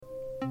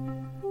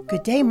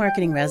Good day,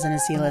 Marketing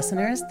Residency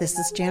listeners. This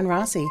is Jan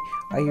Rossi.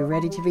 Are you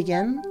ready to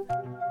begin?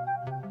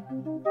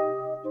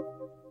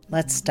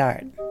 Let's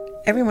start.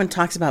 Everyone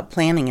talks about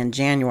planning in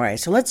January,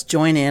 so let's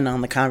join in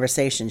on the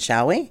conversation,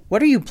 shall we?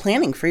 What are you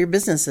planning for your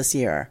business this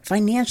year?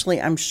 Financially,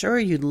 I'm sure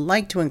you'd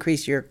like to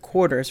increase your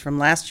quarters from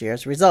last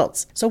year's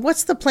results. So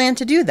what's the plan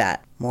to do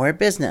that? More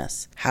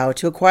business. How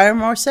to acquire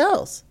more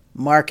sales?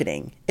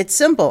 Marketing. It's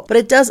simple, but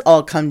it does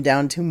all come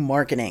down to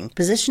marketing.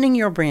 Positioning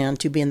your brand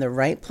to be in the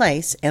right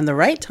place and the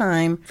right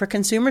time for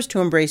consumers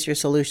to embrace your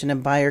solution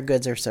and buy your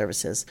goods or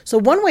services. So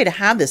one way to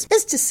have this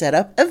is to set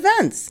up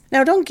events.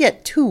 Now, don't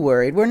get too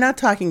worried. We're not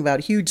talking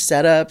about huge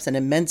setups and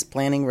immense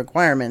planning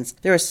requirements.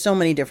 There are so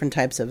many different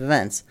types of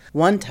events.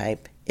 One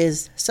type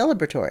is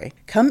celebratory.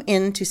 Come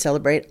in to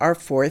celebrate our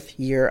 4th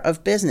year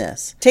of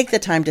business. Take the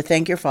time to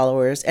thank your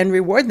followers and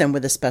reward them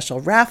with a special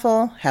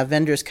raffle, have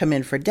vendors come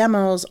in for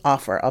demos,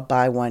 offer a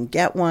buy one,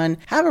 get one,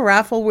 have a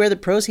raffle where the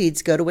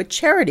proceeds go to a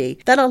charity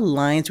that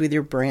aligns with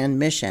your brand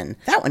mission.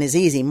 That one is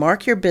easy.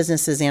 Mark your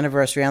business's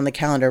anniversary on the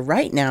calendar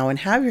right now and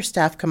have your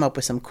staff come up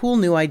with some cool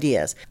new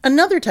ideas.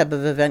 Another type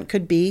of event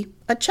could be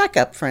a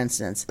checkup, for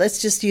instance. Let's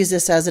just use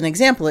this as an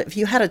example. If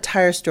you had a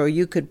tire store,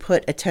 you could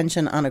put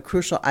attention on a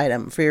crucial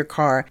item for your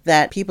car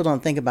that people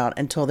don't think about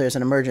until there's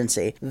an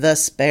emergency. The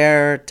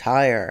spare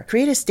tire.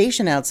 Create a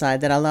station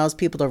outside that allows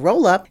people to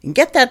roll up and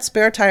get that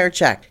spare tire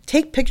checked.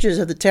 Take pictures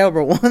of the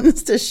terrible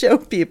ones to show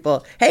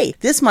people, hey,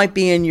 this might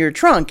be in your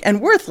trunk and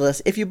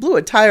worthless if you blew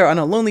a tire on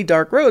a lonely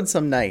dark road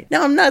some night.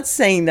 Now, I'm not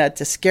saying that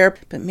to scare,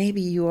 but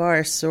maybe you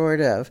are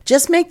sort of.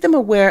 Just make them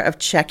aware of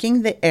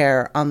checking the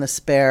air on the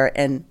spare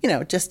and,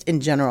 just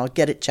in general,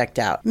 get it checked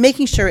out.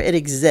 Making sure it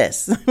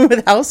exists.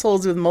 With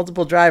households with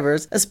multiple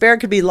drivers, a spare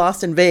could be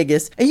lost in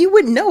Vegas and you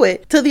wouldn't know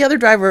it till the other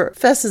driver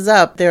fesses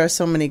up. There are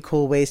so many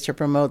cool ways to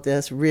promote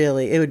this.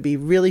 Really, it would be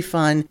really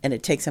fun, and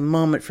it takes a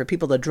moment for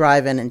people to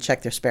drive in and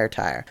check their spare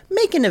tire.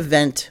 Make an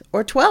event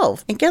or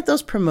 12 and get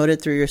those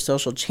promoted through your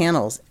social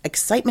channels.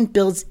 Excitement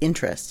builds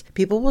interest.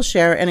 People will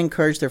share and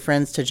encourage their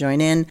friends to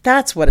join in.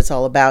 That's what it's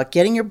all about,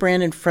 getting your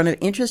brand in front of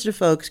interested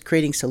folks,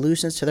 creating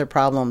solutions to their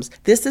problems.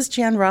 This is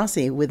Jan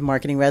Rossi with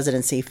Marketing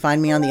Residency.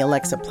 Find me on the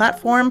Alexa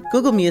platform,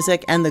 Google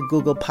Music, and the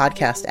Google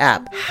Podcast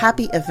app.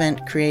 Happy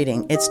event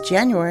creating. It's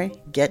January.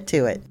 Get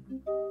to it.